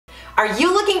Are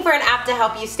you looking for an app to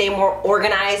help you stay more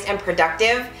organized and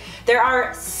productive? There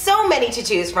are so many to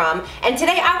choose from, and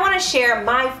today I want to share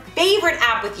my favorite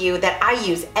app with you that I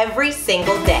use every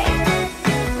single day.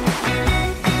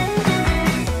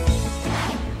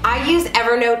 I use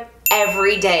Evernote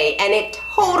every day, and it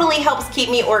totally helps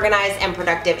keep me organized and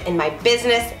productive in my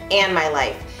business and my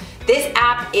life. This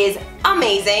app is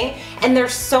amazing, and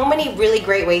there's so many really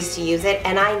great ways to use it,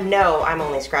 and I know I'm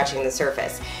only scratching the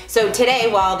surface. So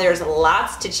today, while there's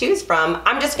lots to choose from,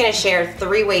 I'm just gonna share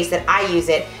 3 ways that I use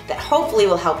it that hopefully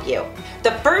will help you.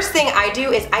 The first thing I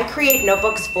do is I create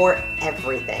notebooks for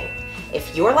everything.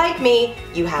 If you're like me,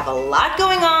 you have a lot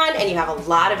going on and you have a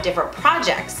lot of different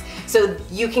projects. So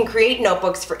you can create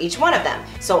notebooks for each one of them.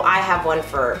 So I have one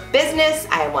for business,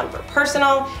 I have one for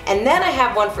personal, and then I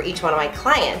have one for each one of my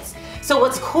clients. So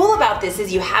what's cool about this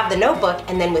is you have the notebook,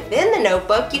 and then within the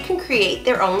notebook you can create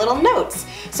their own little notes.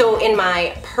 So in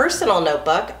my personal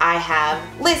notebook, I have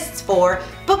lists for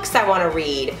books I want to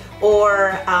read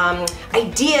or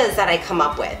ideas that I come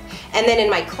up with. And then in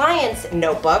my clients'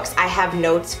 notebooks, I have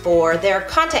notes for their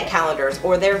content calendars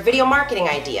or their video marketing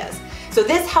ideas. So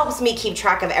this helps me keep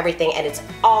track of everything, and it's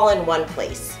all in one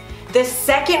place. The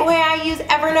second way I use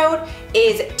Evernote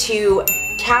is to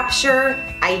capture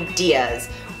ideas.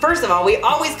 First of all, we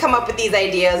always come up with these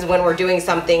ideas when we're doing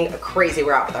something crazy.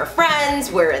 We're out with our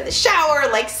friends, we're in the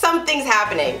shower, like something's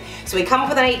happening. So we come up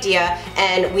with an idea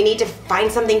and we need to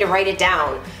find something to write it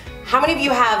down. How many of you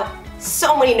have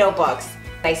so many notebooks?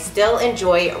 I still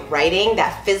enjoy writing,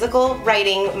 that physical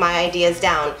writing my ideas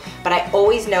down, but I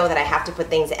always know that I have to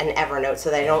put things in Evernote so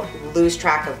that I don't lose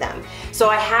track of them. So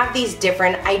I have these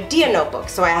different idea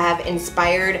notebooks. So I have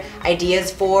inspired ideas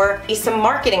for some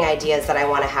marketing ideas that I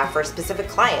want to have for a specific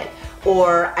client,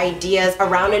 or ideas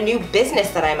around a new business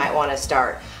that I might want to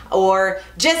start, or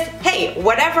just, hey,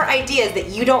 whatever ideas that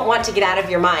you don't want to get out of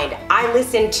your mind. I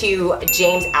listen to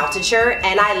James Altucher,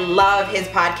 and I love his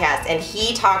podcast, and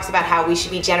he talks about how we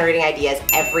should be generating ideas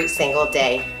every single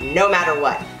day, no matter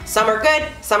what. Some are good,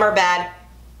 some are bad,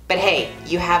 but hey,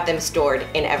 you have them stored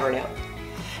in Evernote.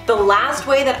 The last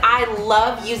way that I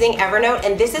love using Evernote,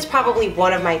 and this is probably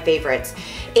one of my favorites,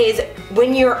 is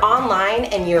when you're online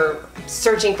and you're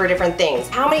searching for different things.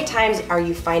 How many times are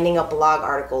you finding a blog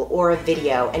article or a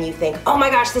video and you think, oh my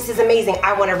gosh, this is amazing,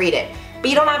 I want to read it, but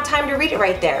you don't have time to read it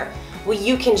right there? Well,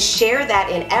 you can share that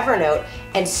in Evernote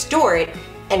and store it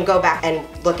and go back and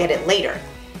look at it later.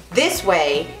 This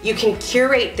way, you can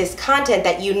curate this content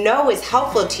that you know is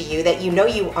helpful to you, that you know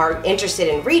you are interested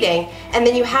in reading, and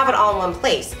then you have it all in one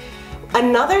place.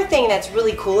 Another thing that's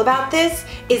really cool about this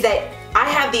is that I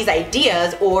have these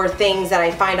ideas or things that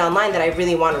I find online that I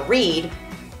really want to read,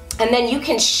 and then you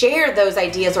can share those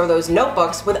ideas or those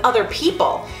notebooks with other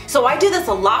people. So I do this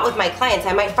a lot with my clients.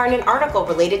 I might find an article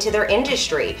related to their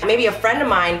industry. Maybe a friend of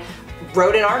mine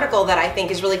wrote an article that I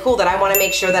think is really cool that I want to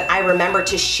make sure that I remember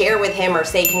to share with him, or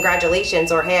say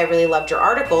congratulations, or hey, I really loved your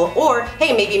article, or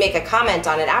hey, maybe make a comment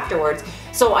on it afterwards.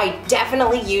 So I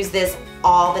definitely use this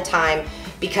all the time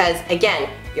because, again,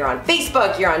 you're on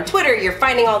Facebook, you're on Twitter, you're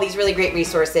finding all these really great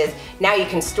resources. Now you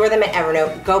can store them in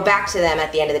Evernote, go back to them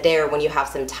at the end of the day or when you have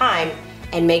some time,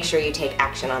 and make sure you take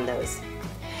action on those.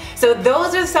 So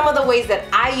those are some of the ways that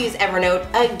I use Evernote.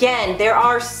 Again, there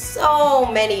are so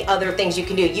many other things you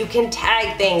can do. You can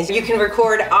tag things, you can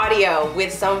record audio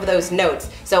with some of those notes.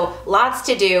 So lots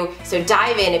to do, so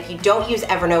dive in. If you don't use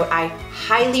Evernote, I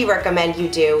highly recommend you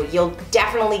do. You'll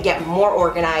definitely get more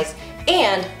organized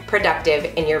and productive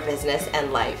in your business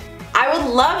and life. I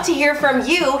would love to hear from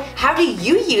you. How do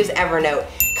you use Evernote?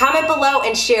 Comment below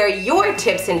and share your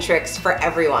tips and tricks for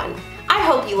everyone. I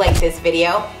hope you liked this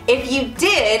video. If you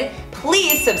did,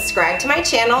 please subscribe to my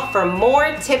channel for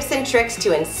more tips and tricks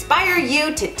to inspire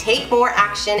you to take more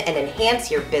action and enhance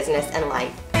your business and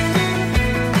life.